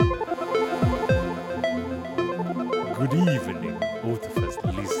Good evening, Otafest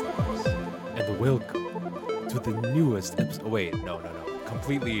listeners, and welcome to the newest episode. Wait, no.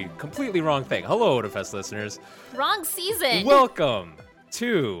 Completely wrong thing. Hello, Otafest listeners. Wrong season. Welcome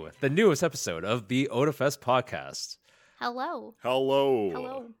to the newest episode of the Otafest podcast. Hello.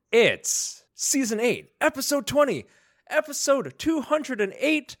 It's season 8, episode 20, episode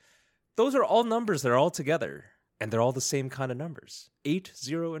 208. Those are all numbers that are all together, and they're all the same kind of numbers. 8,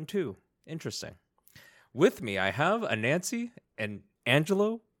 0, and 2. Interesting. With me, I have a Nancy and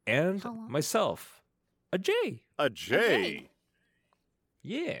Angelo and myself, a Jay. A J?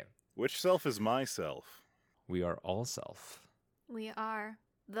 Yeah. Which self is my self? We are all self. We are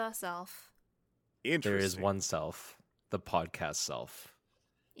the self. Interesting. There is one self, the podcast self.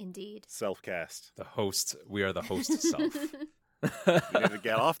 Indeed. Self-cast. The host. We are the host self. We need to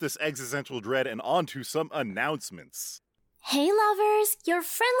get off this existential dread and on to some announcements. Hey lovers, your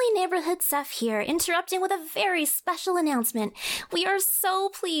friendly neighborhood Seth here, interrupting with a very special announcement. We are so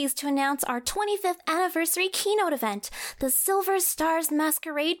pleased to announce our 25th anniversary keynote event, the Silver Stars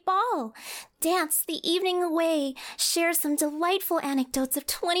Masquerade Ball. Dance the evening away, share some delightful anecdotes of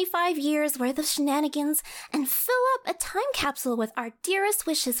 25 years worth of shenanigans, and fill up a time capsule with our dearest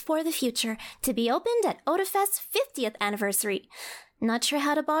wishes for the future to be opened at Otafest's 50th anniversary. Not sure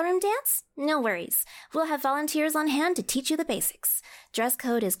how to ballroom dance? No worries. We'll have volunteers on hand to teach you the basics. Dress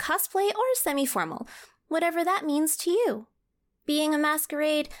code is cosplay or semi-formal, whatever that means to you. Being a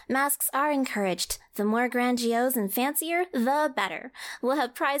masquerade, masks are encouraged. The more grandiose and fancier, the better. We'll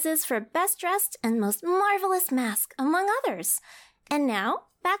have prizes for best dressed and most marvelous mask, among others. And now,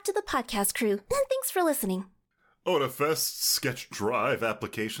 back to the podcast crew. Thanks for listening. Otafest's Sketch Drive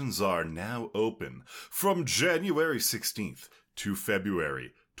applications are now open from January 16th to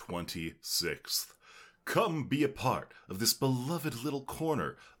February 26th. Come be a part of this beloved little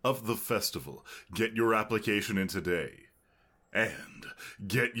corner of the festival. Get your application in today. And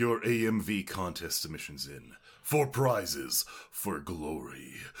get your AMV contest submissions in for prizes, for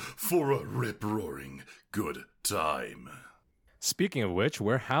glory, for a rip-roaring good time. Speaking of which,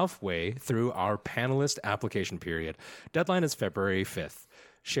 we're halfway through our panelist application period. Deadline is February 5th.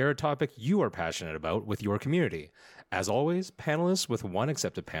 Share a topic you are passionate about with your community. As always, panelists with one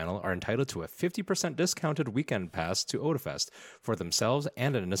accepted panel are entitled to a 50% discounted weekend pass to Otafest for themselves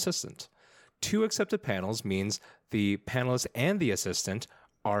and an assistant. 2 accepted panels means the panelist and the assistant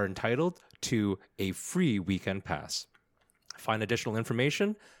are entitled to a free weekend pass. Find additional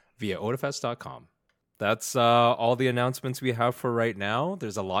information via otafest.com. That's all the announcements we have for right now.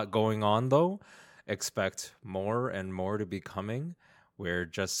 There's a lot going on, though. Expect more and more to be coming. We're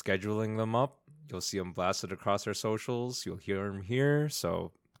just scheduling them up. You'll see them blasted across our socials. You'll hear them here.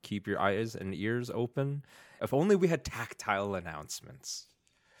 So keep your eyes and ears open. If only we had tactile announcements.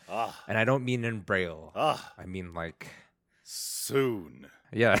 And I don't mean in Braille. I mean like... Soon.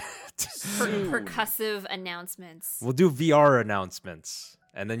 Yeah. Percussive announcements. We'll do VR announcements.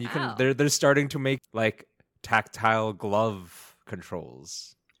 And then you can... They're starting to make like tactile glove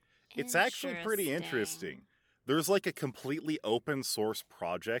controls. It's actually pretty interesting. There's like a completely open source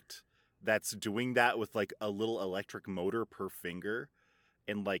project that's doing that with like a little electric motor per finger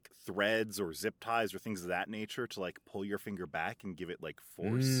and like threads or zip ties or things of that nature to like pull your finger back and give it like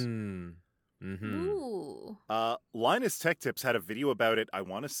force. Ooh. Linus Tech Tips had a video about it, I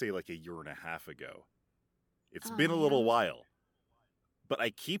want to say like a year and a half ago. It's been a little while. But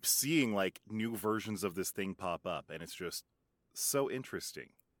I keep seeing like new versions of this thing pop up and it's just so interesting.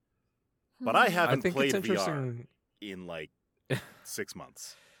 But I haven't played VR in like 6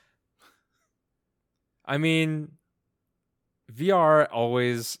 months. I mean, VR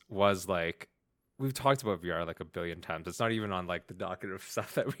always was like, we've talked about VR like a billion times. It's not even on like the docket of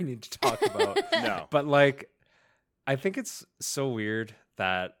stuff that we need to talk about. No. But like, I think it's so weird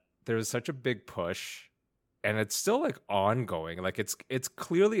that there's such a big push and it's still like ongoing. Like it's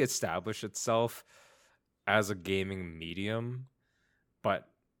clearly established itself as a gaming medium, but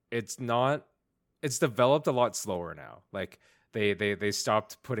it's developed a lot slower now. Like they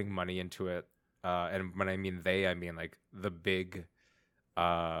stopped putting money into it. And when I mean they, I mean like the big 3,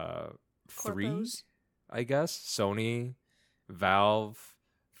 Corpos. I guess. Sony, Valve,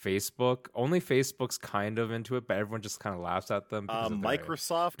 Facebook. Only Facebook's kind of into it, but everyone just kind of laughs at them because of their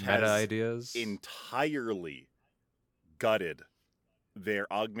Microsoft meta has ideas. entirely gutted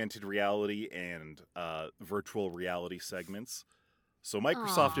their augmented reality and virtual reality segments. So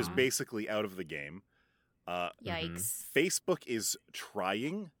Microsoft is basically out of the game. Yikes. Facebook is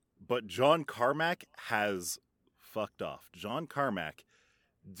trying, but John Carmack has fucked off. John Carmack,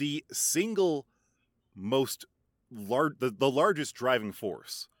 the single most the largest driving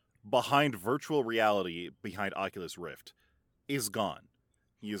force behind virtual reality, behind Oculus Rift, is gone.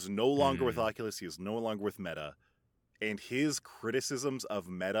 He is no longer with Oculus. He is no longer with Meta. And his criticisms of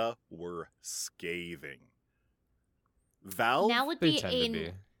Meta were scathing. Valve? Now would be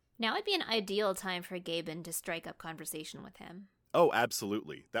an ideal time for Gaben to strike up conversation with him. Oh,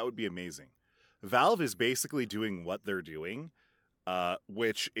 absolutely. That would be amazing. Valve is basically doing what they're doing,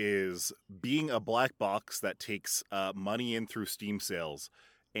 which is being a black box that takes money in through Steam sales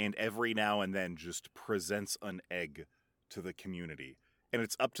and every now and then just presents an egg to the community. And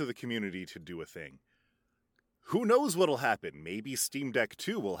it's up to the community to do a thing. Who knows what'll happen? Maybe Steam Deck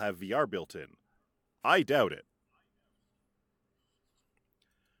 2 will have VR built in. I doubt it.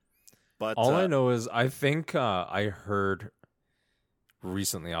 But all I know is I think I heard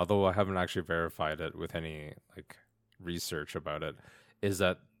recently, although I haven't actually verified it with any like research about it, is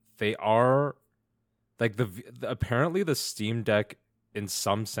that they are like apparently the Steam Deck in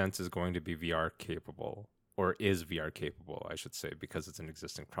some sense is going to be VR capable, or is VR capable, I should say, because it's an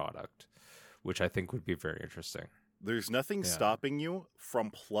existing product, which I think would be very interesting. There's nothing stopping you from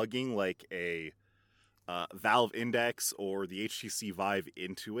plugging like a Valve Index or the HTC Vive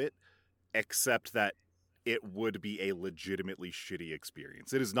into it, except that it would be a legitimately shitty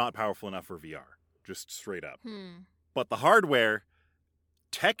experience. It is not powerful enough for VR, just straight up. But the hardware,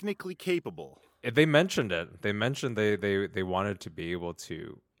 technically capable. They mentioned it. They mentioned they wanted to be able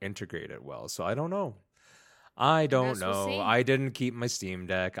to integrate it well. So I don't know. I don't know. We'll I didn't keep my Steam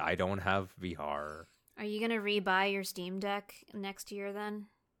Deck. I don't have VR. Are you going to rebuy your Steam Deck next year then?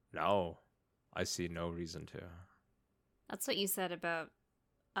 No. I see no reason to. That's what you said about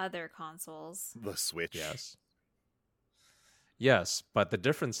other consoles. The Switch. Yes, but the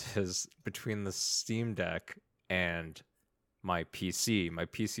difference is between the Steam Deck and my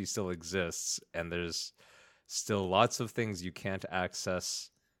PC still exists, and there's still lots of things you can't access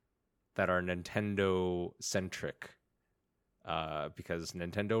that are Nintendo centric, because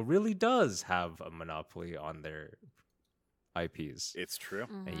Nintendo really does have a monopoly on their IPs. It's true.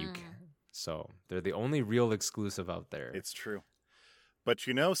 And you can, so they're the only real exclusive out there. It's true. But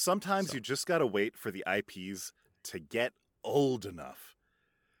you know, sometimes you just gotta wait for the IPs to get old enough.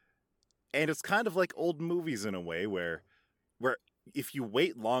 And it's kind of like old movies in a way where if you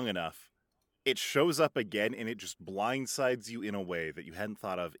wait long enough, it shows up again and it just blindsides you in a way that you hadn't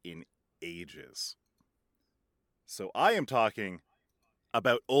thought of in ages. So I am talking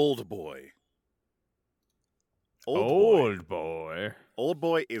about Old Boy. Old Boy. Old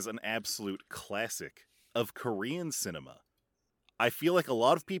Boy is an absolute classic of Korean cinema. I feel like a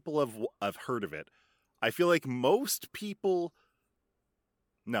lot of people have heard of it. I feel like most people...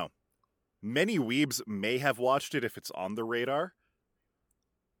 No. Many weebs may have watched it if it's on the radar.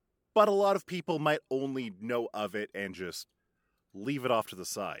 But a lot of people might only know of it and just leave it off to the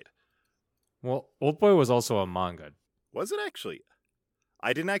side. Well, Old Boy was also a manga. Was it actually?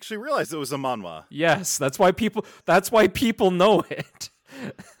 I didn't actually realize it was a manhwa. Yes, that's why people know it.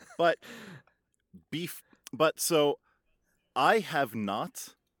 But so I have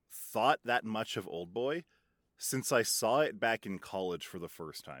not thought that much of Old Boy since I saw it back in college for the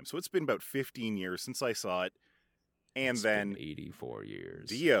first time. So it's been about 15 years since I saw it. And it's then been 84 years.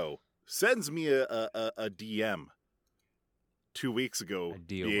 Dio sends me a DM 2 weeks ago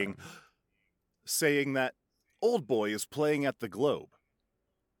saying that Old Boy is playing at the Globe.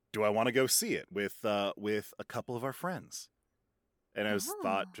 Do I want to go see it with a couple of our friends? And I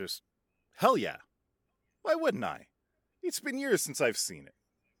thought just, hell yeah. Why wouldn't I? It's been years since I've seen it.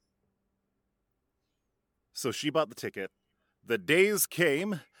 So she bought the ticket. The days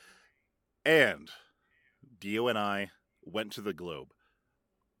came, and Dio and I went to the Globe.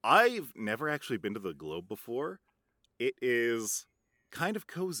 I've never actually been to the Globe before. It is kind of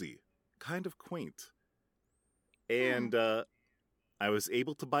cozy, kind of quaint. And I was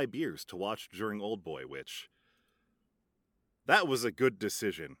able to buy beers to watch during Old Boy, which that was a good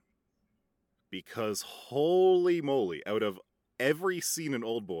decision. Because holy moly, out of every scene in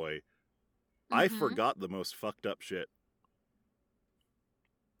Old Boy, I forgot the most fucked up shit.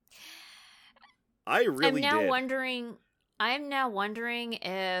 I really did. I'm now wondering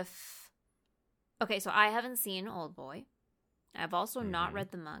if... Okay, so I haven't seen Old Boy. I've also not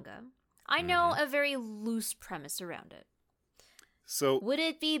read the manga. I know a very loose premise around it. So, would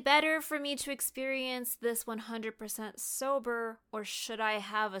it be better for me to experience this 100% sober, or should I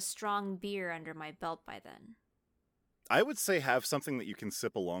have a strong beer under my belt by then? I would say have something that you can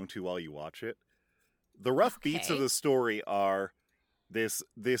sip along to while you watch it. The rough beats of the story are this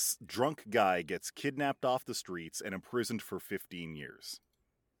drunk guy gets kidnapped off the streets and imprisoned for 15 years.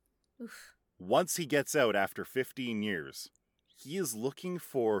 Oof. Once he gets out after 15 years, he is looking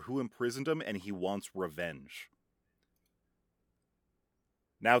for who imprisoned him, and he wants revenge.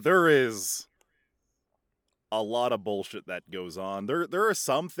 Now, there is a lot of bullshit that goes on. There are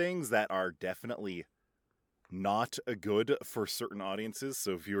some things that are definitely not good for certain audiences,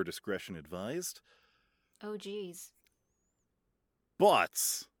 so viewer discretion advised. Oh, geez.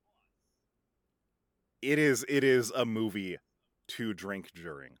 But it is a movie to drink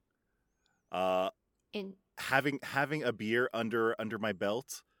during. Having a beer under my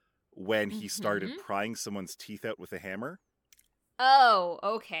belt when he started prying someone's teeth out with a hammer. Oh,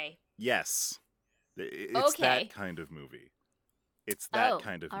 okay. Yes. It's that kind of movie. It's that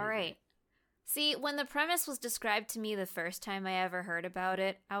kind of movie. All right. See, when the premise was described to me the first time I ever heard about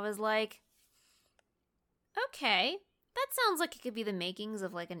it, I was like, okay, that sounds like it could be the makings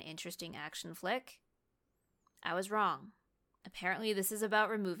of like an interesting action flick. I was wrong. Apparently, this is about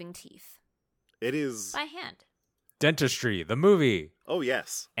removing teeth. It is. By hand. Dentistry, the movie. Oh,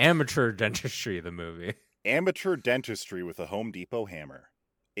 yes. Amateur Dentistry, the movie. Amateur Dentistry with a Home Depot hammer.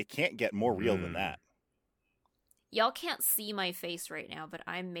 It can't get more real than that. Y'all can't see my face right now, but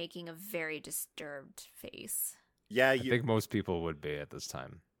I'm making a very disturbed face. Yeah, I think most people would be at this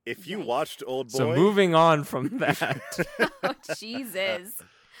time. If you watched Old Boy... So moving on from that. Oh, Jesus.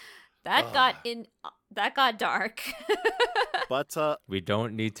 That got dark. But we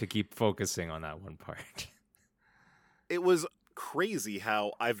don't need to keep focusing on that one part. It was crazy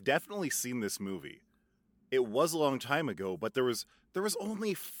how I've definitely seen this movie. It was a long time ago, but there was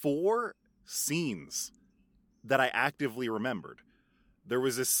only 4 scenes that I actively remembered. There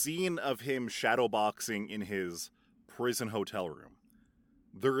was a scene of him shadowboxing in his prison hotel room.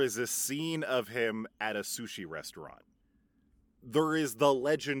 There is a scene of him at a sushi restaurant. There is the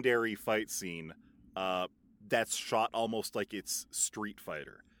legendary fight scene that's shot almost like it's Street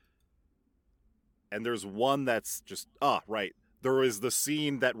Fighter. And there's one that's just, right. There is the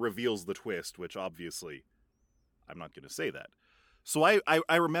scene that reveals the twist, which obviously, I'm not going to say that. So I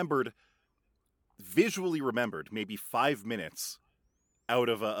visually remembered maybe 5 minutes out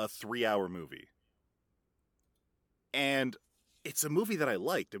of a 3-hour movie. And it's a movie that I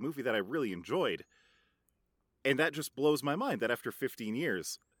liked, a movie that I really enjoyed. And that just blows my mind that after 15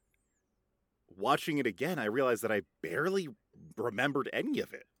 years, watching it again, I realized that I barely remembered any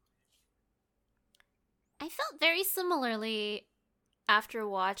of it. I felt very similarly after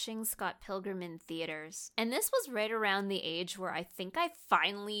watching Scott Pilgrim in theaters. And this was right around the age where I think I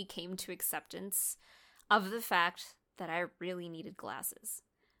finally came to acceptance of the fact that I really needed glasses.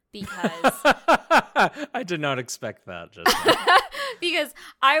 Because I did not expect that just now. Because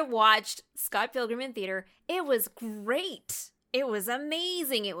I watched Scott Pilgrim in theater. It was great. It was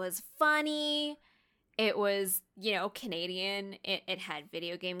amazing. It was funny. It was, Canadian. It had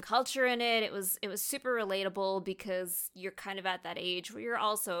video game culture in it. It was super relatable because you're kind of at that age where you're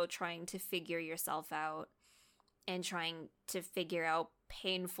also trying to figure yourself out and trying to figure out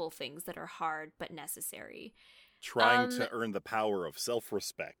painful things that are hard but necessary. Trying to earn the power of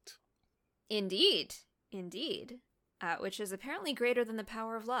self-respect. Indeed. Which is apparently greater than the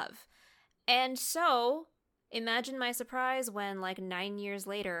power of love. And so, imagine my surprise when, 9 years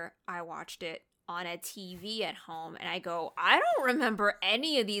later, I watched it on a TV at home, and I go, I don't remember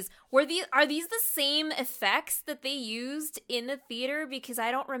any of these. Are these the same effects that they used in the theater? Because I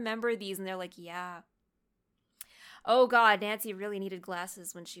don't remember these. And they're like, yeah. Oh God, Nancy really needed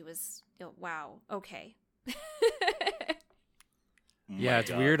glasses when she was, wow, okay. Yeah,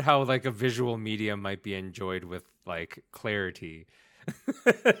 it's weird how a visual medium might be enjoyed with clarity.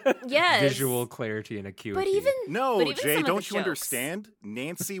 Yes. Visual clarity and acuity. But even Jay, don't you jokes. understand?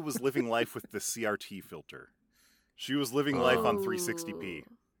 Nancy was living life with the CRT filter. She was living life on 360p.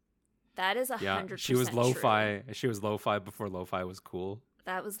 That is 100% Yeah, she was lo-fi. She was lo-fi before lo-fi was cool.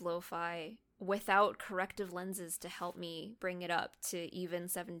 That was lo-fi without corrective lenses to help me bring it up to even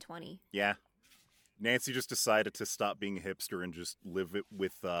 720. Yeah. Nancy just decided to stop being a hipster and just live it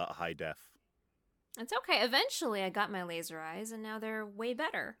with high def. It's okay. Eventually, I got my laser eyes, and now they're way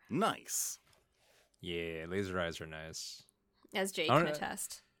better. Nice. Yeah, laser eyes are nice. As Jay can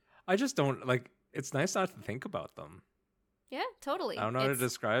attest. I just don't, it's nice not to think about them. Yeah, totally. I don't know how to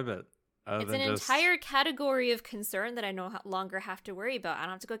describe it. It's an entire category of concern that I no longer have to worry about. I don't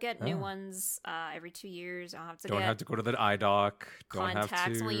have to go get new ones every 2 years. I don't have to have to go to the eye doc. Contacts. Don't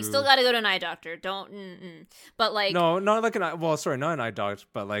have to... Well, you still got to go to an eye doctor. Don't. But no, not like an eye. Well, sorry, not an eye doctor,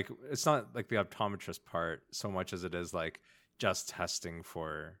 but it's not the optometrist part so much as it is just testing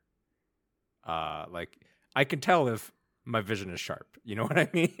for, I can tell if my vision is sharp. You know what I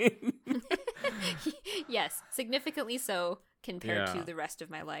mean? Yes, significantly so compared to the rest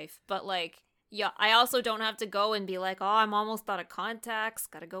of my life. But Yeah, I also don't have to go and be like, oh, I'm almost out of contacts.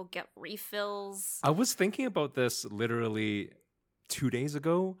 Gotta go get refills. I was thinking about this literally 2 days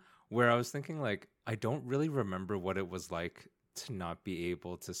ago, where I was thinking, like, I don't really remember what it was like to not be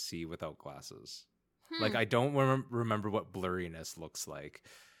able to see without glasses. Like, I don't remember what blurriness looks like.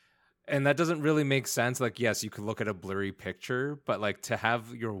 And that doesn't really make sense. Like, yes, you could look at a blurry picture, but like to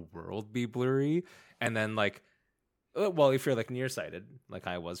have your world be blurry and then like, well, if you're like nearsighted, like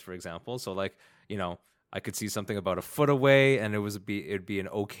I was, for example, so like, you know, I could see something about a foot away and it'd be an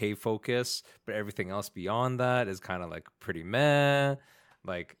okay focus, but everything else beyond that is kind of like pretty meh.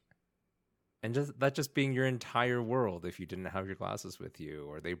 Like, and just being your entire world if you didn't have your glasses with you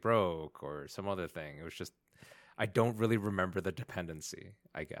or they broke or some other thing. It was just, I don't really remember the dependency,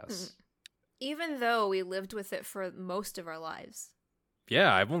 I guess. Even though we lived with it for most of our lives.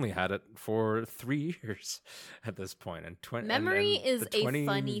 Yeah, I've only had it for 3 years at this point, and memory is the 20 a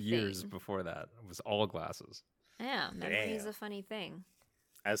funny years thing. before that it was all glasses. Yeah, memory is Damn. a funny thing.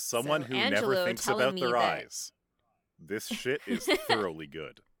 As someone So, who Angelo never thinks telling about me their that- eyes, this shit is thoroughly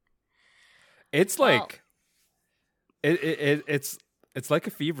good. It's Well- like it's like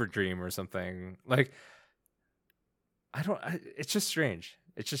a fever dream or something. Like it's just strange.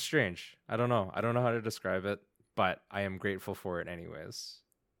 It's just strange. I don't know how to describe it, but I am grateful for it anyways.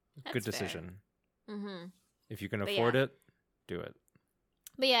 Good That's fair. decision. Mm-hmm. If you can But afford yeah. it, do it.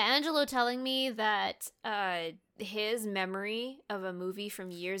 But yeah, Angelo telling me that his memory of a movie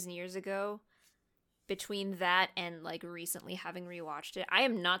from years and years ago, between that and like recently having rewatched it, I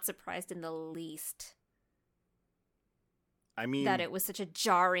am not surprised in the least I mean, that it was such a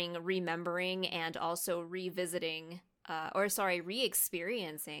jarring remembering and also revisiting,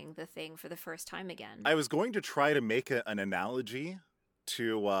 re-experiencing the thing for the first time again. I was going to try to make an analogy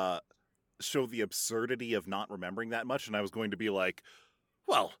to show the absurdity of not remembering that much, and I was going to be like,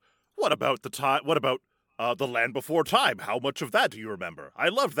 well, what about The Land Before Time? How much of that do you remember? I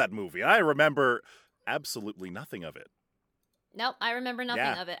loved that movie. I remember absolutely nothing of it. Nope, I remember nothing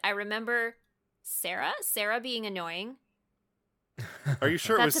Yeah. of it. I remember Sarah being annoying. Are you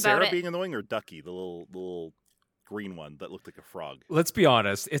sure it was That's about Sarah it. being annoying or Ducky, the little green one that looked like a frog? Let's be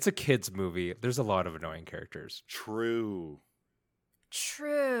honest, it's a kids movie. There's a lot of annoying characters. True.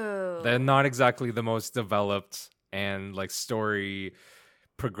 True. They're not exactly the most developed and like story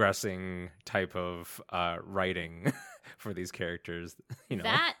progressing type of writing for these characters, you know.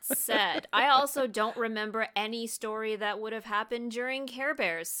 That said, I also don't remember any story that would have happened during Care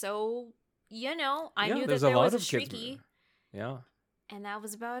Bears. So, you know, I Yeah, knew that there's there a lot was a of kids Shrieky, movie. Yeah. and that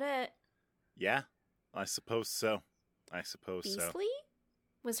was about it. Yeah, I suppose so. Beastly?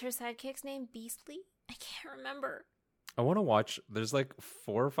 Was her sidekick's name Beastly? I can't remember. I want to watch. There's like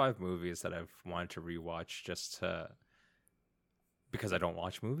 4 or 5 movies that I've wanted to rewatch because I don't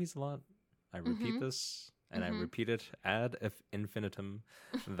watch movies a lot. I repeat this and I Mhm. repeat it ad infinitum.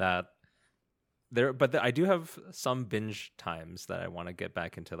 That I do have some binge times that I want to get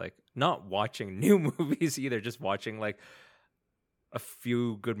back into, like not watching new movies either, just watching like a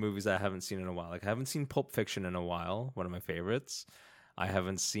few good movies that I haven't seen in a while. Like I haven't seen Pulp Fiction in a while, one of my favorites. I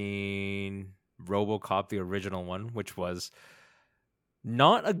haven't seen RoboCop, the original one, which was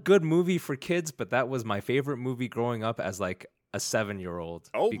not a good movie for kids, but that was my favorite movie growing up as like a 7-year-old.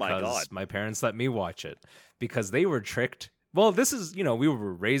 Oh my because God. my parents let me watch it because they were tricked. Well, this is, you know, we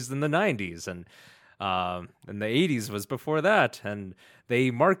were raised in the 90s and the 80s was before that, and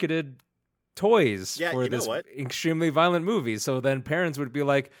they marketed toys Yeah, for you know this what? extremely violent movie. So then parents would be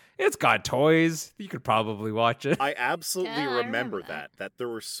like, "It's got toys. You could probably watch it." I absolutely Yeah, I remember remember that. that there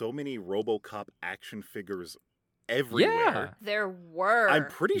were so many RoboCop action figures everywhere. Yeah. There were. I'm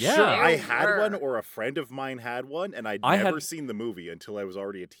pretty Yeah. sure I There had one were. or a friend of mine had one, and I'd I never had- seen the movie until I was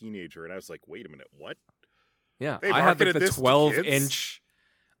already a teenager, and I was like, wait a minute, what? Yeah, They I had like marketed the this to 12-inch.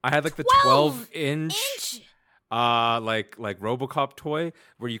 I had like the 12-inch, like RoboCop toy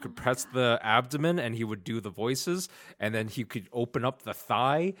where you could press the abdomen and he would do the voices, and then he could open up the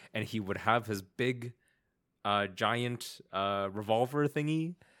thigh and he would have his big, giant revolver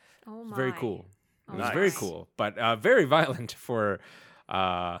thingy. Oh my. Very cool. It was Nice. very cool, but very violent for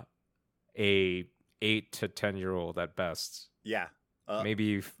a 8 to 10-year-old at best. Yeah,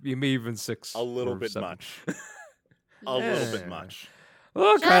 Maybe even 6. a little or bit 7. much. A little Yeah. bit much.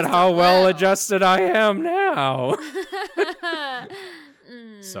 Look Just at a how well little. adjusted I am now.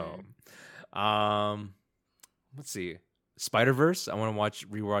 Mm. So, let's see. Spider-Verse. I want to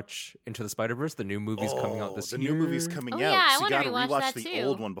rewatch Into the Spider-Verse. The new movie's coming out this the year. new movie's coming Oh, out. yeah, I so you wanna gotta rewatch rewatch that the too.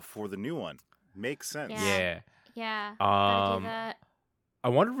 old one before the new one. Makes sense. Yeah. Yeah. Gotta do Um, that. I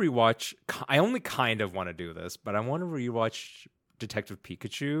want to rewatch. I only kind of want to do this, but I want to rewatch Detective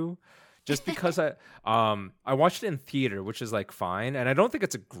Pikachu, just because I watched it in theater, which is like fine, and I don't think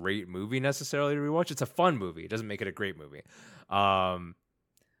it's a great movie necessarily to rewatch. It's a fun movie. It doesn't make it a great movie.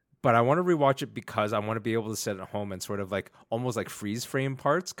 But I want to rewatch it because I want to be able to sit at home and sort of like almost like freeze frame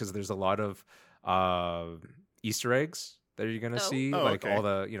parts, because there's a lot of Easter eggs that you're gonna see, like okay. all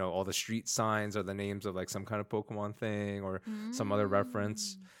the all the street signs are the names of like some kind of Pokemon thing or some other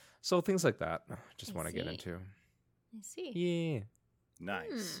reference. So things like that. Just want to get into. I see. Yeah.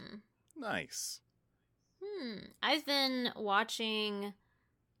 Nice. Nice. I've been watching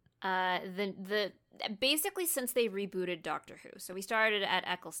the basically since they rebooted Doctor Who. So we started at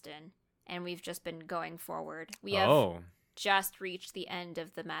Eccleston and we've just been going forward. We have just reached the end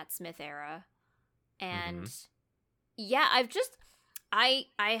of the Matt Smith era. And yeah, I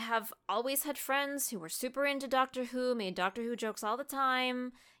have always had friends who were super into Doctor Who, made Doctor Who jokes all the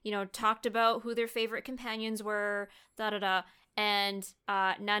time, talked about who their favorite companions were, and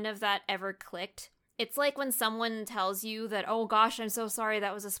none of that ever clicked. It's like when someone tells you that, oh gosh, I'm so sorry,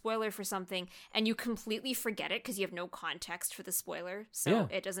 that was a spoiler for something, and you completely forget it because you have no context for the spoiler, so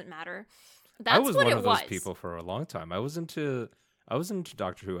it doesn't matter. That's I was what one it of those was. people for a long time. I was into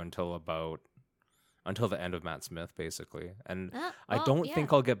Doctor Who until the end of Matt Smith, basically. And I don't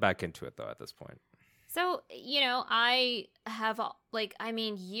think I'll get back into it, though, at this point. So, I have,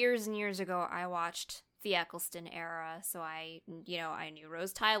 years and years ago, I watched the Eccleston era. So I knew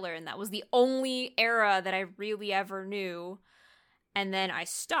Rose Tyler, and that was the only era that I really ever knew. And then I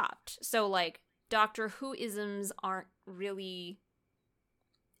stopped. So, like, Doctor Who-isms aren't really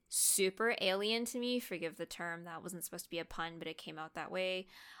super alien to me. Forgive the term. That wasn't supposed to be a pun, but it came out that way.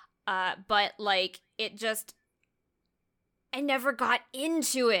 But like I never got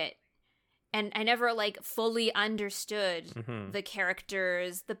into it, and I never like fully understood the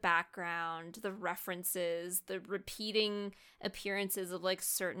characters, the background, the references, the repeating appearances of like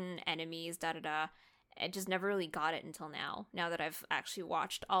certain enemies, I just never really got it until now that I've actually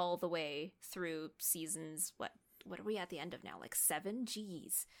watched all the way through seasons. What are we at the end of now? Like 7?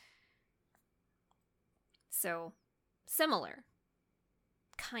 Jeez. So similar.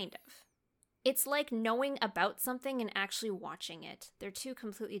 Kind of. It's like knowing about something and actually watching it. They're two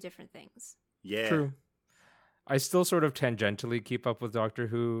completely different things. Yeah. True. I still sort of tangentially keep up with Doctor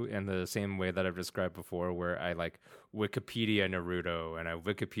Who in the same way that I've described before, where I like Wikipedia Naruto and I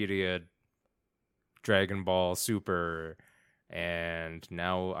Wikipedia Dragon Ball Super, and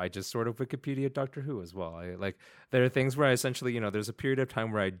now I just sort of Wikipedia Doctor Who as well. There are things where I essentially, there's a period of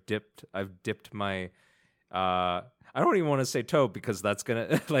time where I've dipped my I don't even want to say toe, because that's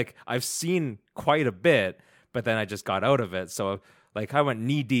gonna like I've seen quite a bit, but then I just got out of it. So like I went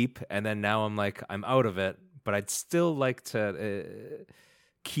knee deep, and then now I'm out of it, but I'd still like to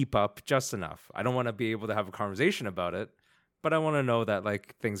keep up just enough. I don't want to be able to have a conversation about it, but I want to know that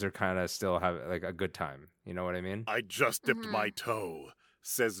like things are kind of still have like a good time. You know what I mean? I just dipped my toe,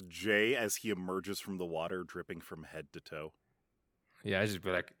 says Jay as he emerges from the water, dripping from head to toe. Yeah, I just be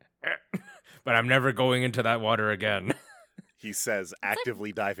like, but I'm never going into that water again. He says,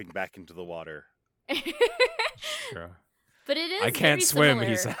 actively diving back into the water. Sure. But it is I can't swim, similar.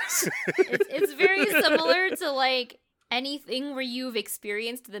 he says. It's very similar to like anything where you've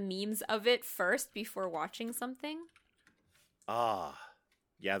experienced the memes of it first before watching something. Ah,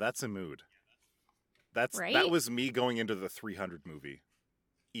 yeah, that's a mood. Right? That was me going into the 300 movie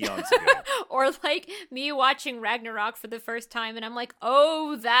eons ago. Or like me watching Ragnarok for the first time and I'm like,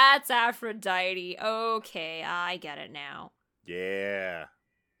 oh, that's Aphrodite. Okay, I get it now. Yeah.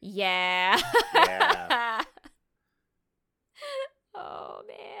 Yeah. Yeah. Oh,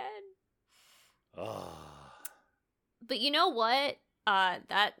 man. Oh. But you know what?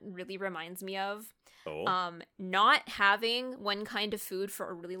 That really reminds me of Oh. not having one kind of food for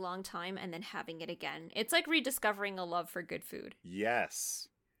a really long time and then having it again. It's like rediscovering a love for good food. Yes.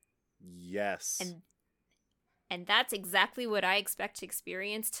 Yes. And that's exactly what I expect to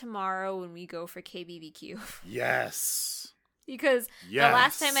experience tomorrow when we go for KBBQ. Yes. Because Yes. the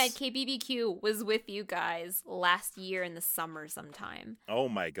last time I had KBBQ was with you guys last year in the summer sometime. Oh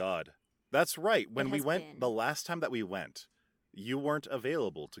my God. That's right. When we has went, been. the last time that we went, you weren't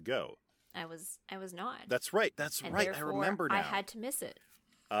available to go. I was not. That's right. That's and right. I therefore, remember now. I had to miss it.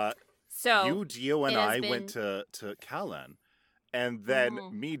 So So Dio, and it has I been- went to Callan, and then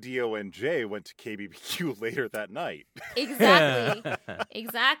me, Dio, and Jay went to KBBQ later that night. exactly.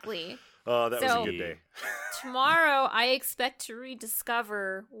 Exactly. Oh, that was So- a good day. Tomorrow, I expect to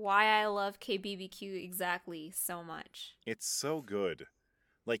rediscover why I love KBBQ exactly so much. It's so good.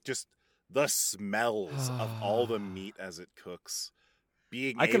 Like, just the smells of all the meat as it cooks.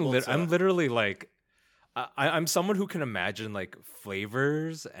 Being I can. able to... I'm literally like, I'm someone who can imagine like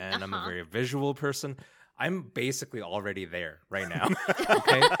flavors, and I'm a Uh-huh. very visual person. I'm basically already there right now.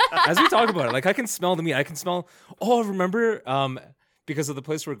 Okay, as we talk about it, like I can smell the meat. I can smell. Oh, remember? Because of the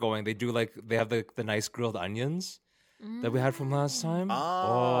place we're going, they have the nice grilled onions that we had from last time.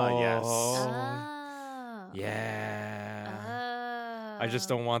 Yes. Oh. Yeah. I just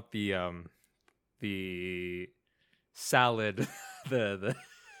don't want the salad, the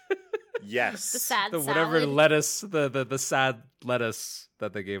Yes. The sad the whatever salad. lettuce, the sad lettuce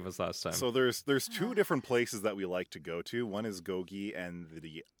that they gave us last time. So there's two different places that we like to go to. One is Gogi, and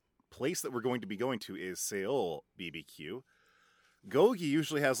the place that we're going to be going to is Seoul BBQ. Gogi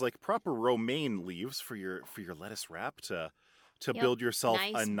usually has like proper romaine leaves for your lettuce wrap to Yep. build yourself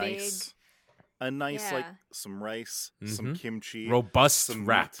Nice, a nice like Yeah. some rice, some Mhm. kimchi, Robust some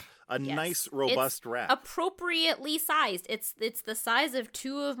wrap. meat, a Yes. nice robust wrap. Appropriately sized. It's the size of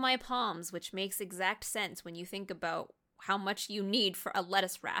 2 of my palms, which makes exact sense when you think about how much you need for a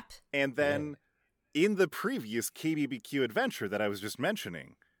lettuce wrap. And then in the previous KBBQ adventure that I was just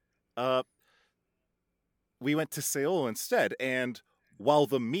mentioning, we went to Seoul instead, and while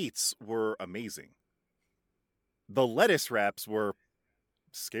the meats were amazing, the lettuce wraps were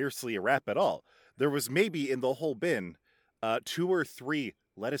scarcely a wrap at all. There was maybe in the whole bin 2 or 3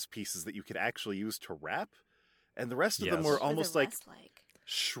 lettuce pieces that you could actually use to wrap, and the rest of them Yes. were What are the almost like rest like?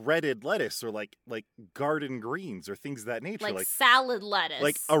 shredded lettuce or like garden greens or things of that nature, Like salad lettuce.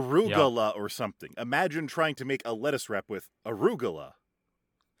 like arugula or something. Imagine trying to make a lettuce wrap with arugula.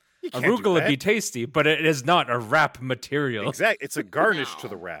 You can't do Arugula that. be tasty, but it is not a wrap material. Exactly. It's a garnish to No.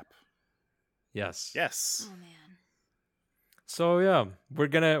 the wrap. Yes. Yes. Oh man. So yeah,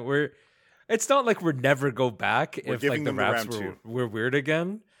 we're. It's not like we'd never go back We're if giving like the them the wraps round were weird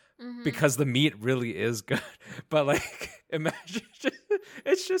again, Mhm. because the meat really is good. But like, imagine,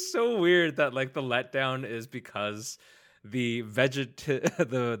 it's just so weird that like the letdown is because the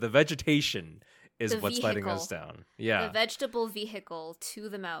the vegetation is The what's letting us vehicle. down. Yeah. The vegetable vehicle to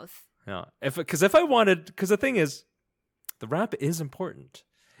the mouth. Yeah. If I wanted, because the thing is, the wrap is important.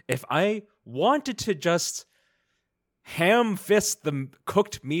 If I wanted to just ham fist the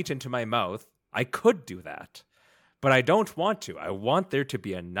cooked meat into my mouth, I could do that. But I don't want to. I want there to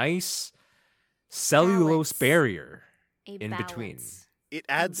be a nice cellulose Balance. barrier A in between. balance. It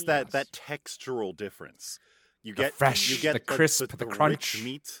adds Indeed. that textural difference. You The get fresh, you get the crisp, the rich crunch.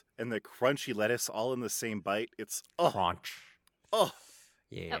 meat and the crunchy lettuce all in the same bite. It's Crunch. oh.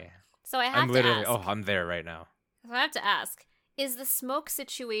 Yeah. So I have I'm to literally, ask. I'm there right now. So I have to ask: is the smoke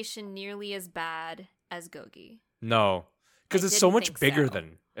situation nearly as bad as Gogi? No. Because I it's so didn't much think bigger so.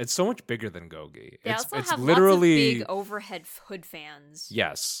 than, it's so much bigger than Gogi. They it's also it's have literally, lots of big overhead hood fans.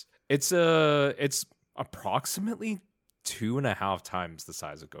 yes. It's approximately 2.5 times the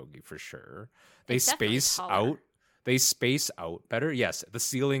size of Gogi for sure. They It's definitely space taller. out. They space out better. Yes, the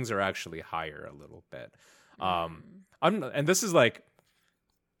ceilings are actually higher a little bit. And this is like,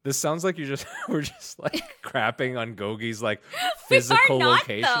 this sounds like we're just like crapping on Gogi's like We are physical not,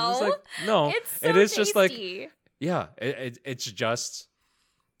 locations. though. Like, no, It's so it is just like, tasty. yeah, it's just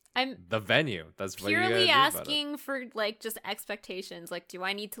I'm the venue. That's what you gotta purely do about it. asking for like just expectations. Like, do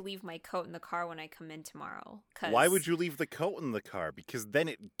I need to leave my coat in the car when I come in tomorrow? 'Cause Why would you leave the coat in the car? Because then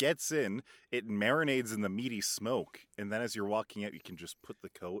it gets in, it marinades in the meaty smoke, and then as you're walking out, you can just put the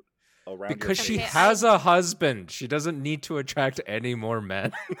coat around. Because your she Okay, face. has a husband. She doesn't need to attract any more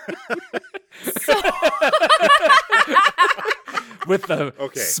men. With the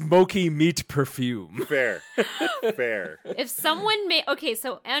Okay. smoky meat perfume. Fair, fair. If someone may, okay,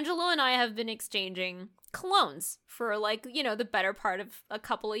 so Angelo and I have been exchanging colognes for like, you know, the better part of a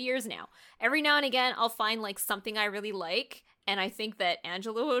couple of years now. Every now and again, I'll find like something I really like, and I think that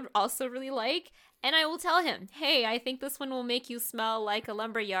Angelo would also really like, and I will tell him, hey, I think this one will make you smell like a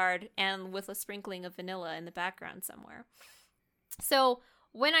lumberyard, and with a sprinkling of vanilla in the background somewhere. So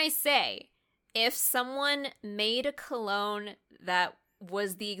when I say, if someone made a cologne that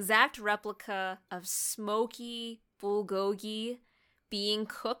was the exact replica of smoky bulgogi being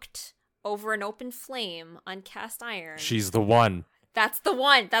cooked over an open flame on cast iron, She's the one. that's the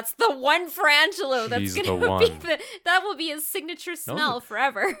one. That's the one for Angelo. That's She's gonna the be one. that will be his signature smell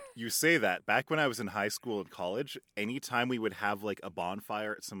forever. You say that. Back when I was in high school and college, anytime we would have like a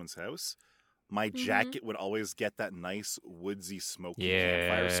bonfire at someone's house, my jacket would always get that nice woodsy smoky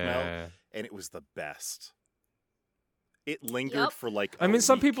campfire smell, Yeah. and it was the best. It lingered Yep. for like I a mean,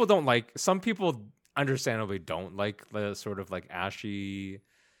 some week. people don't like, some people understandably don't like the sort of like ashy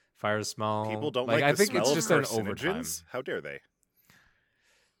fire smell. People don't like I the think smell it's of just an overtime. carcinogens. How dare they?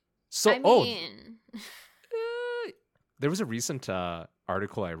 So, I mean, there was a recent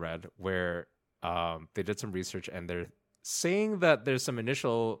article I read where they did some research and they're saying that there's some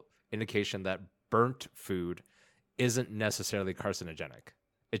initial indication that burnt food isn't necessarily carcinogenic.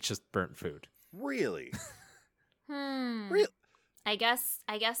 It's just burnt food. Really? Really? I guess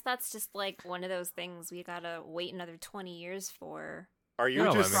that's just like one of those things we gotta wait another 20 years for. Are you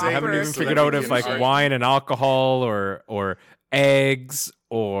No, just I saying haven't this even so figured that out we if can like argue? wine and alcohol or eggs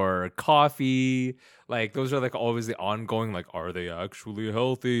or coffee, like those are like always the ongoing, like, are they actually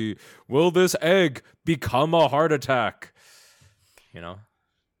healthy? Will this egg become a heart attack? You know?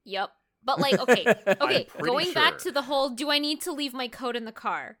 Yep. But like, okay, pretty going back sure. to the whole, do I need to leave my coat in the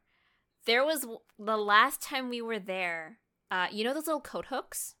car? There was the last time we were there, you know those little coat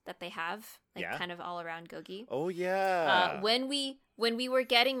hooks that they have, like Yeah. kind of all around Gogi? Oh yeah. When we were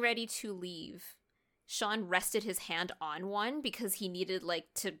getting ready to leave, Sean rested his hand on one because he needed like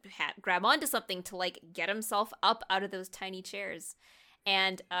to grab onto something to like get himself up out of those tiny chairs.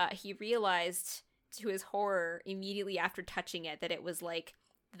 And he realized to his horror immediately after touching it that it was like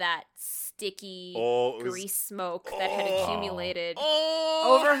that sticky Oh, it was- grease smoke that had Oh. accumulated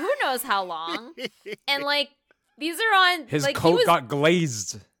Oh! over who knows how long. And like these are on His like, he coat was- got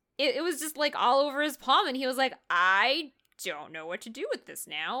glazed. it was just like all over his palm, and he was like, I don't know what to do with this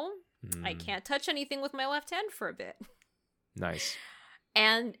now. I can't touch anything with my left hand for a bit. Nice.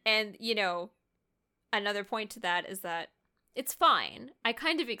 And you know, another point to that is that it's fine. I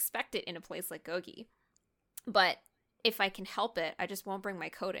kind of expect it in a place like Gogi. But if I can help it, I just won't bring my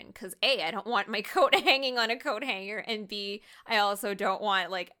coat in, because A, I don't want my coat hanging on a coat hanger, and B, I also don't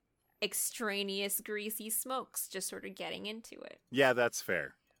want like extraneous greasy smokes just sort of getting into it. Yeah, that's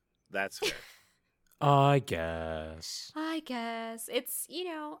fair. That's fair. I guess. I guess it's, you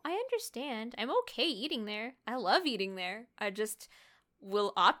know, I understand. I'm okay eating there. I love eating there. I just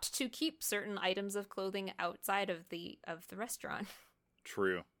will opt to keep certain items of clothing outside of the restaurant.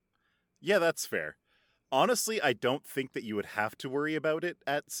 True. Yeah, that's fair. Honestly, I don't think that you would have to worry about it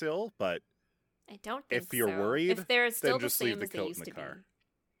at Sill, but I don't think If you're so. worried, if they're still just the leave same the as they coat in used the to car.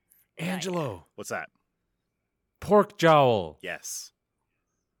 be. Angelo. what's that? Pork jowl. Yes.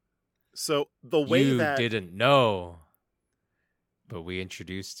 So the way You that didn't know, but we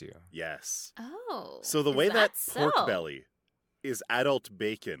introduced you. yes. Oh. So the is way that so? pork belly is adult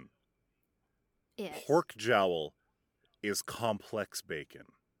bacon, Yes. pork jowl is complex bacon.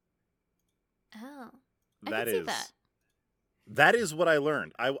 Oh. That I can see is that. that is what I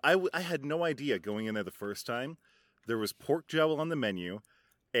learned. I had no idea going in there the first time. There was pork jowl on the menu,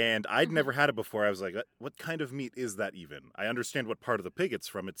 and I'd Mhm. never had it before. I was like, what kind of meat is that even? I understand what part of the pig it's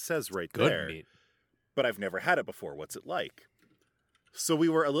from. It says right Good there. meat. But I've never had it before. What's it like? So we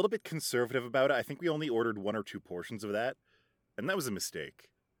were a little bit conservative about it. I think we only ordered 1 or 2 portions of that, and that was a mistake.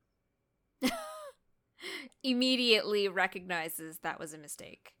 Immediately recognizes that was a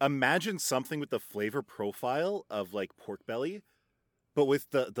mistake. Imagine something with the flavor profile of like pork belly, but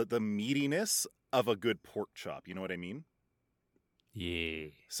with the meatiness of a good pork chop. You know what I mean? Yeah.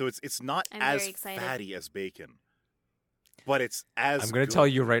 So it's not I'm as very excited. fatty as bacon, but it's as. I'm going to good. tell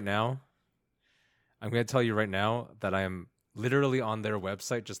you right now. I'm going to tell you right now that I am literally on their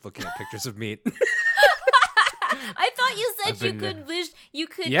website just looking at pictures of meat. I thought you said I've you been- could you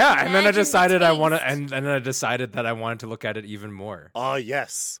could Yeah, and then I imagine the decided I want to, taste. and then I decided that I wanted to look at it even more. Ah,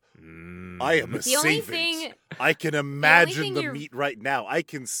 yes. Mm. I am a The only savant. thing I can imagine thing the you're- meat right now. I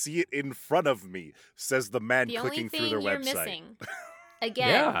can see it in front of me, says the man the only clicking thing through their you're website. missing again,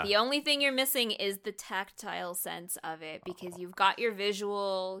 Yeah. the only thing you're missing is the tactile sense of it, because you've got your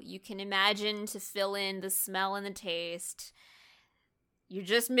visual, you can imagine to fill in the smell and the taste. You're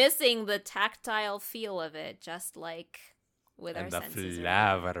just missing the tactile feel of it, just like with And our the senses.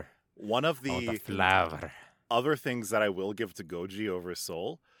 flavor. One of Oh, the the flavor. other things that I will give to Goji over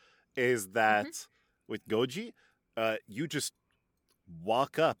Seoul is that Mm-hmm. with Goji, you just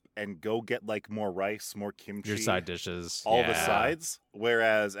walk up and go get like more rice, more kimchi, Your side dishes. all the yeah. sides.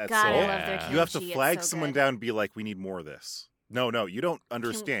 Whereas at God, I Seoul, love their Yeah. you have to kimchi, it's flag so someone good. down and be like, "We need more of this." No, you don't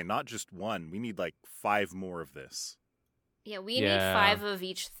understand. Not just one. We need like 5 more of this. Yeah, we Yeah. need 5 of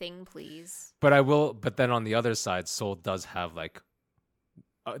each thing, please. But then on the other side, Seoul does have like,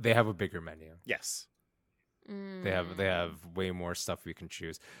 they have a bigger menu. Yes. Mm. They have way more stuff we can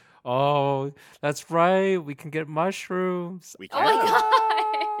choose. Oh, that's right. We can get mushrooms. We Oh can. my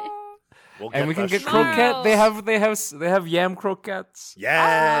god! We'll And we can get mushrooms. croquette. They have yam croquettes.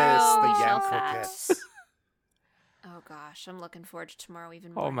 Yes, Oh, the we yam shall fat. croquettes. Oh gosh, I'm looking forward to tomorrow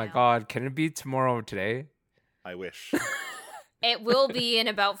even more. Oh my now. god, can it be tomorrow or today? I wish. It will be in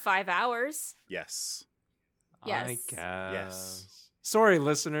about 5 hours. Yes. I Yes. guess. Yes. Sorry,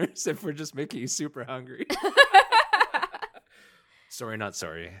 listeners, if we're just making you super hungry. Sorry, not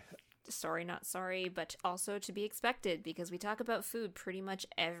sorry. sorry, not sorry, but also to be expected because we talk about food pretty much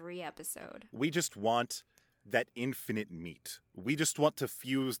every episode. We just want that infinite meat. We just want to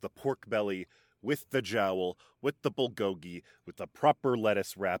fuse the pork belly with the jowl, with the bulgogi, with the proper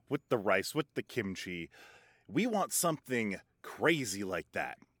lettuce wrap, with the rice, with the kimchi. We want something crazy like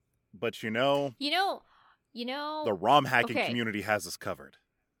that. But You know, the ROM hacking okay. community has us covered.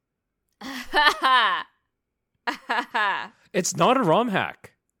 It's not a ROM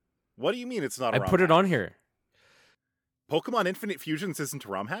hack. What do you mean it's not a I ROM put it hack? on here. Pokemon Infinite Fusions isn't a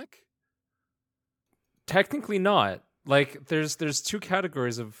ROM hack? Technically not. Like there's two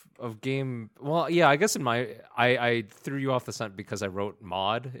categories of game. Well, yeah, I guess I threw you off the scent because I wrote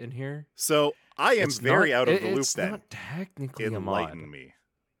mod in here. So I am It's very not- out of the loop it's then. not technically a mod. Enlighten me.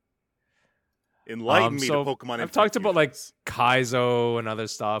 Enlighten me so to Pokemon Infinite I've talked about like Fusions. Kaizo and other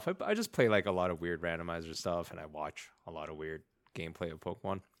stuff. I just play like a lot of weird randomizer stuff, and I watch a lot of weird gameplay of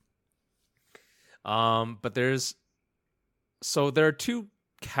Pokemon. But there are two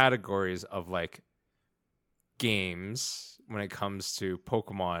categories of like games when it comes to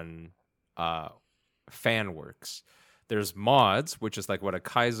Pokemon fan works. There's mods, which is like what a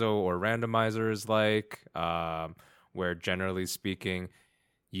Kaizo or randomizer is like, where generally speaking,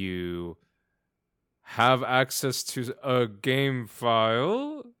 you have access to a game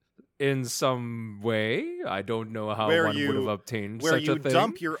file in some way. I don't know how Where one would have you- obtained Where such you a thing.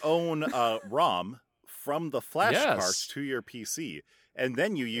 dump your own ROM from the flashcards Yes. to your PC, and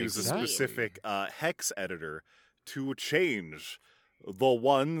then you use Exactly. a specific hex editor to change the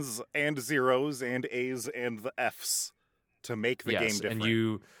ones and zeros and A's and the F's to make the game different. and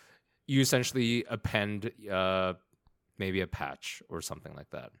you essentially append maybe a patch or something like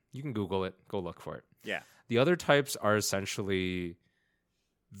that. You can Google it, go look for it. Yeah. The other types are essentially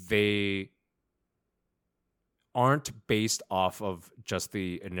they aren't based off of just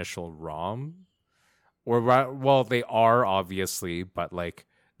the initial ROM, well, they are obviously, but like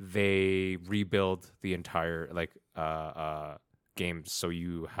they rebuild the entire like game, so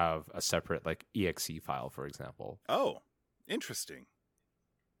you have a separate like exe file, for example. Oh, interesting.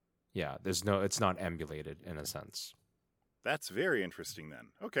 Yeah, it's not emulated in a sense. That's very interesting then.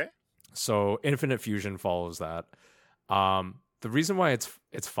 Okay. So Infinite Fusion follows that. The reason why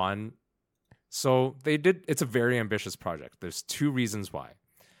it's fun, so it's a very ambitious project. There's two reasons why.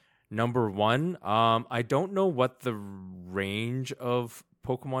 Number one, I don't know what the range of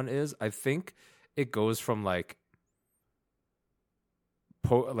Pokemon is. I think it goes from like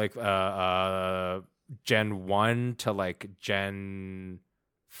Gen 1 to like Gen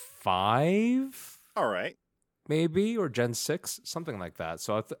 5. All right. Maybe, or Gen 6, something like that.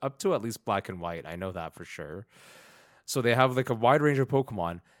 So up to at least Black and White, I know that for sure. So they have like a wide range of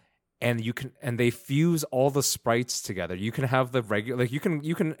Pokemon, and they fuse all the sprites together. You can have the regular, like you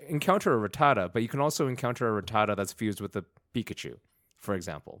can encounter a Rattata, but you can also encounter a Rattata that's fused with a Pikachu, for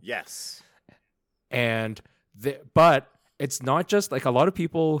example. Yes. But it's not just like a lot of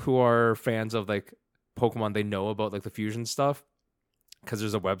people who are fans of like Pokemon, they know about like the fusion stuff, because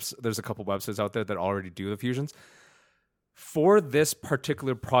there's a couple websites out there that already do the fusions. For this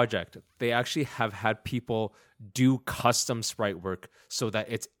particular project, they actually have had people do custom sprite work so that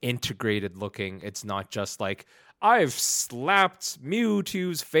it's integrated looking. It's not just like, I've slapped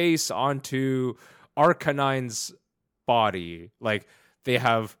Mewtwo's face onto Arcanine's body. Like, they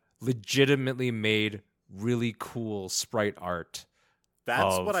have legitimately made really cool sprite art.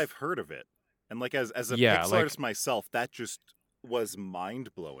 That's what I've heard of it. And like as a pixel artist myself, that just was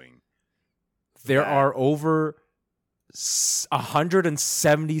mind-blowing. There are over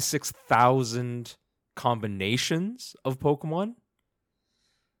 176,000 combinations of Pokemon,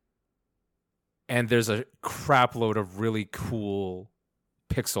 and there's a crap load of really cool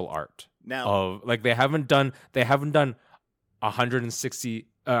pixel art. Now, Of like they haven't done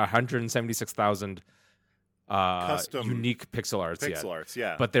 176,000 Custom unique pixel arts yet. pixel arts,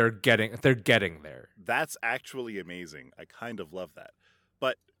 yeah. But they're getting there. That's actually amazing. I kind of love that.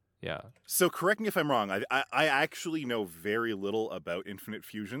 But Yeah. so correct me if I'm wrong. I actually know very little about Infinite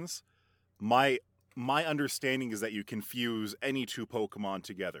Fusions. My understanding is that you can fuse any two Pokemon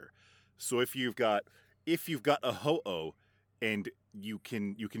together. So if you've got a Ho-Oh and you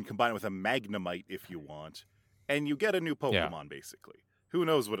can combine it with a Magnemite if you want, and you get a new Pokemon basically. Who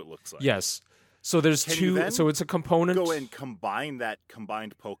knows what it looks like? Yes. So there's Can you two. then So it's a component. Go and combine that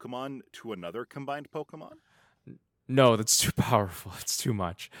combined Pokemon to another combined Pokemon? No, that's too powerful. It's too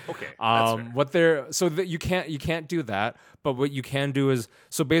much. Okay. That's fair. You can't do that. But what you can do is,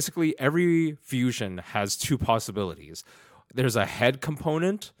 so basically every fusion has two possibilities. There's a head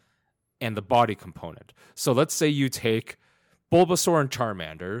component and the body component. So let's say you take Bulbasaur and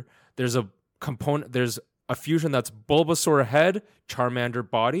Charmander. there's a component. There's a fusion that's Bulbasaur head, Charmander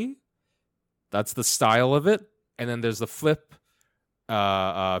body. That's the style of it. And then there's the flip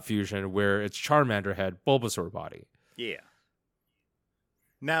fusion where it's Charmander head, Bulbasaur body. Yeah.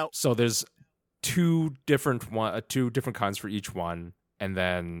 Now, So there's two different kinds for each one, and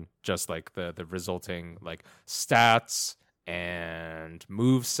then just like the resulting like stats and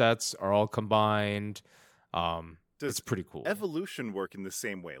move sets are all combined. It's pretty cool. evolution work in the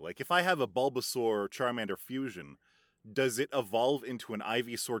same way? Like, if I have a Bulbasaur Charmander fusion, does it evolve into an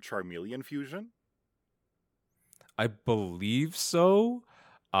Ivysaur Charmeleon fusion? I believe so.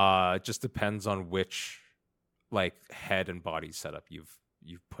 It just depends on which like head and body setup you've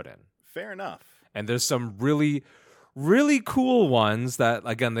put in. Fair enough. And there's some really, really cool ones that,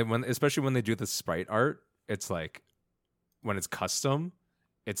 again, especially when they do the sprite art, it's like when it's custom,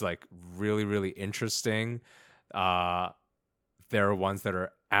 it's like really, really interesting. There are ones that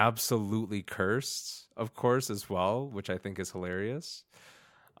are absolutely cursed, of course, as well, which I think is hilarious.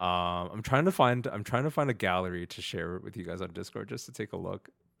 I'm trying to find a gallery to share with you guys on Discord just to take a look.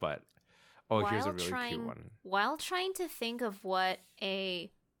 But here's a really cute one. While trying to think of what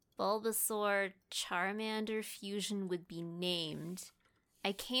a Bulbasaur Charmander fusion would be named,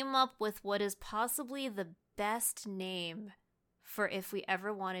 I came up with what is possibly the best name for if we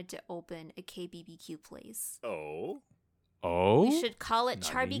ever wanted to open a KBBQ place. Oh. We should call it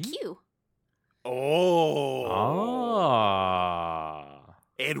CharBQ. Oh. Ah.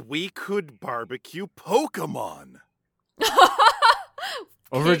 And we could barbecue Pokemon.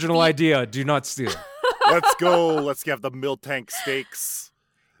 Original idea. Do not steal. Let's go. Let's have the Miltank steaks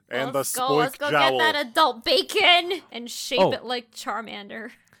and Let's the go spoik jowl. get that adult bacon and shape Oh. it like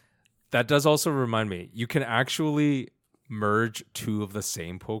Charmander. That does also remind me. You can actually merge two of the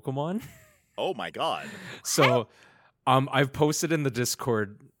same Pokemon. Oh my god. So, I've posted in the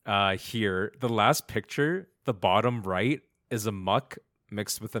Discord here. The last picture, the bottom right, is a muck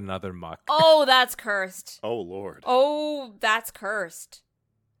mixed with another muck. Oh, that's cursed. Oh lord. Oh, that's cursed.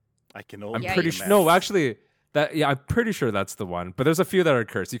 I can I'm only Yeah, pretty you sure. imagine. No, actually, I'm pretty sure that's the one. But there's a few that are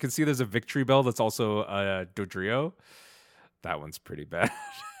cursed. You can see there's a Victory Bell that's also a Dodrio. That one's pretty bad.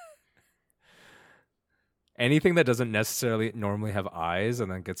 Anything that doesn't necessarily normally have eyes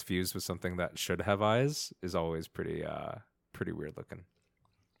and then gets fused with something that should have eyes is always pretty weird looking.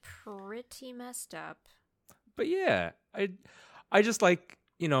 Pretty messed up. But yeah, I just like,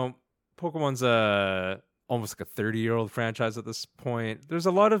 Pokemon's almost like a 30-year-old franchise at this point. There's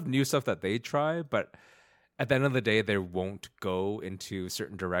a lot of new stuff that they try, but at the end of the day, they won't go into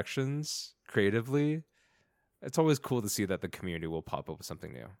certain directions creatively. It's always cool to see that the community will pop up with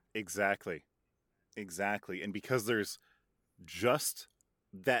something new. Exactly. And because there's just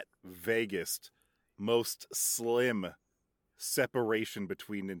that vaguest, most slim separation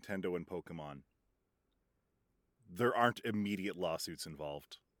between Nintendo and Pokemon, there aren't immediate lawsuits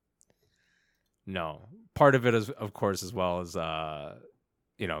involved. No. Part of it is, of course, as well as,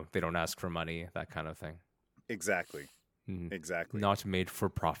 they don't ask for money, that kind of thing. Exactly. Mm. Exactly. Not made for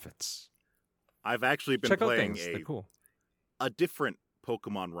profits. I've actually been Check out playing things. They're cool. a different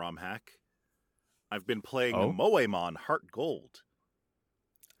Pokemon ROM hack. I've been playing Oh? Moemon Heart Gold.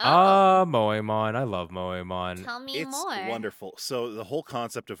 Moemon. I love Moemon. Tell me It's more. wonderful. So the whole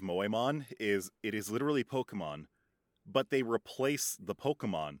concept of Moemon is it is literally Pokemon, but they replace the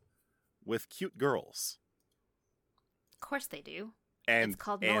Pokemon with cute girls. Of course they do. And, It's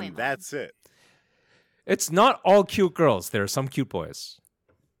called and Moemon. that's it. It's not all cute girls. There are some cute boys.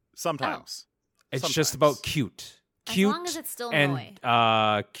 Sometimes. It's Sometimes. just about cute. As Cute long as it's still and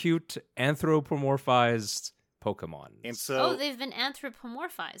Moe. cute anthropomorphized Pokemon. And so Oh, they've been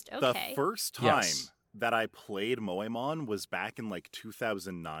anthropomorphized. Okay. the first time Yes. that I played Moemon was back in like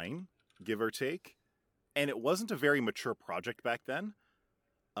 2009, give or take. And it wasn't a very mature project back then.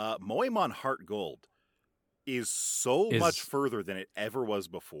 Moemon Heart Gold is so much further than it ever was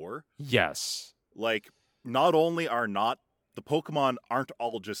before. Yes. Like, not only the Pokemon aren't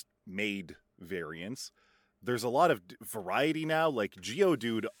all just made variants. There's a lot of variety now. Like,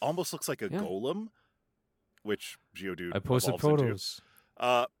 Geodude almost looks like a Yeah. golem, which Geodude I posted evolves into.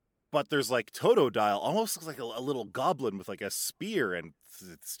 photos. But there's like Totodile, almost looks like a little goblin with like a spear, and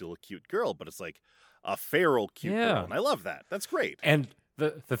it's still a cute girl, but it's like a feral cute Yeah. girl. And I love that. That's great. And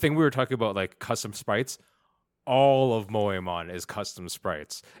the thing we were talking about, like custom sprites, all of Moemon is custom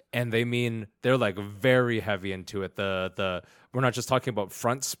sprites, and they're like very heavy into it. The we're not just talking about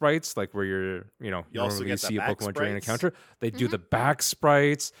front sprites, like where you also normally get the see a back Pokemon during an sprites? encounter. They do the back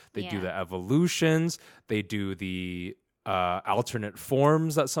sprites, they do Yeah. the evolutions, they do the alternate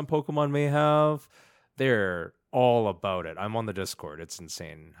forms that some Pokemon may have. They're all about it. I'm on the Discord. It's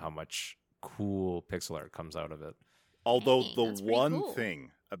insane how much cool pixel art comes out of it. Although Dang, the that's pretty one cool.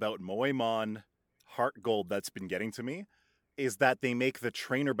 thing about Moemon Heart Gold that's been getting to me is that they make the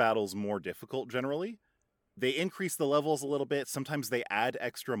trainer battles more difficult generally. They increase the levels a little bit. Sometimes they add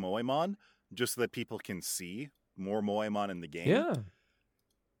extra Moemon just so that people can see more Moemon in the game. Yeah.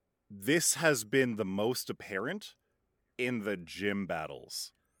 This has been the most apparent in the gym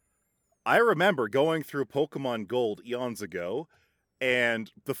battles. I remember going through Pokemon Gold eons ago,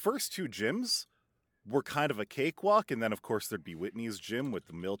 and the first two gyms were kind of a cakewalk, and then of course there'd be Whitney's gym with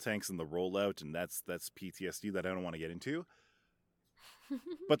the Miltanks and the rollout, and that's PTSD that I don't want to get into.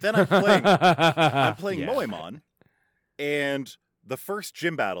 But then I'm playing Yeah. Moemon, and the first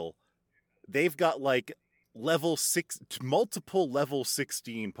gym battle, they've got like multiple level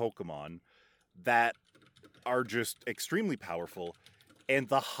 16 Pokemon that are just extremely powerful, and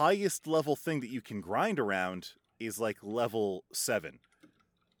the highest level thing that you can grind around is like level 7.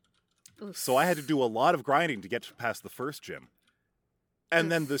 Oof. So I had to do a lot of grinding to get past the first gym.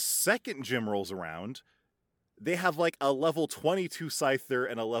 And then the second gym rolls around. They have like a level 22 Scyther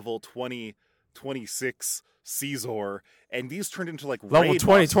and a level 26 Caesar, and these turned into like Level raid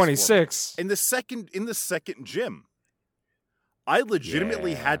 20, bosses for me. 26. In the second gym, I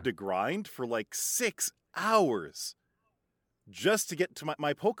legitimately Yeah. had to grind for like 6 hours just to get to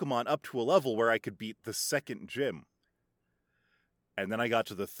my Pokemon up to a level where I could beat the second gym. And then I got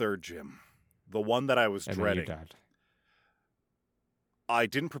to the third gym, the one that I was And then you dreading. died. I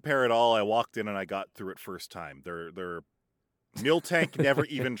didn't prepare at all. I walked in and I got through it first time. Their Miltank never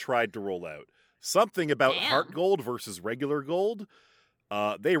even tried to roll out. Something about Damn. Heart Gold versus regular Gold.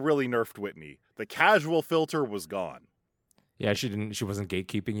 They really nerfed Whitney. The casual filter was gone. Yeah, she wasn't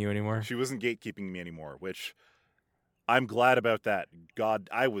gatekeeping you anymore. She wasn't gatekeeping me anymore, which I'm glad about that. God,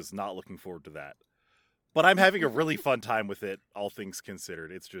 I was not looking forward to that. But I'm having a really fun time with it, all things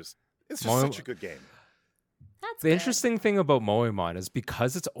considered. It's just such a good game. That's The good. interesting thing about Moemon is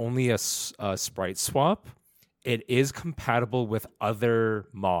because it's only a sprite swap, it is compatible with other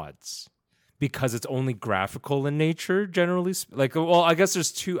mods. Because it's only graphical in nature, generally. I guess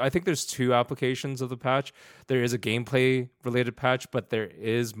there's two. I think there's two applications of the patch. There is a gameplay related patch, but there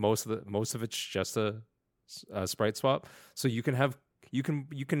is most of it's just a sprite swap. So you can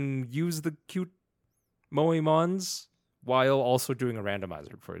use the cute Moemons while also doing a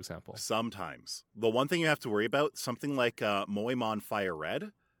randomizer, for example. Sometimes. The one thing you have to worry about, something like Moemon Fire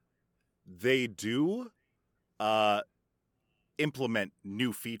Red, they do implement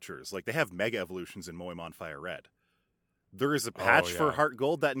new features. Like they have Mega Evolutions in Moemon Fire Red. There is a patch for yeah. Heart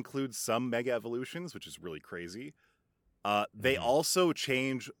Gold that includes some Mega Evolutions, which is really crazy. They also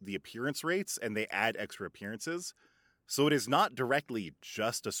change the appearance rates and they add extra appearances. So it is not directly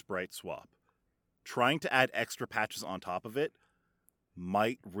just a sprite swap. Trying to add extra patches on top of it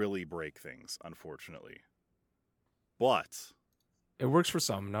might really break things, unfortunately. But It works for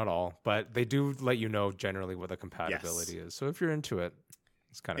some, not all, but they do let you know generally what the compatibility is. So if you're into it,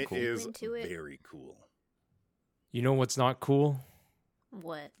 it's kind of it cool. is Into it. very cool. You know what's not cool?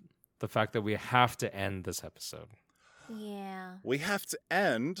 What? The fact that we have to end this episode. Yeah. We have to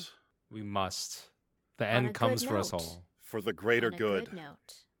end We must. The On a end good comes for us note. all. for the greater On a good.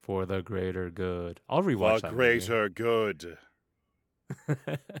 note. For the greater good. I'll rewatch The that greater good.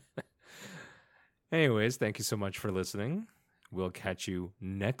 movie. Anyways, thank you so much for listening. We'll catch you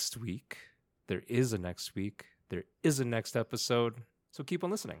next week. There is a next week. There is a next episode. So keep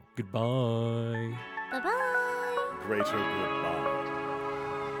on listening. Goodbye. Bye bye. Greater goodbye.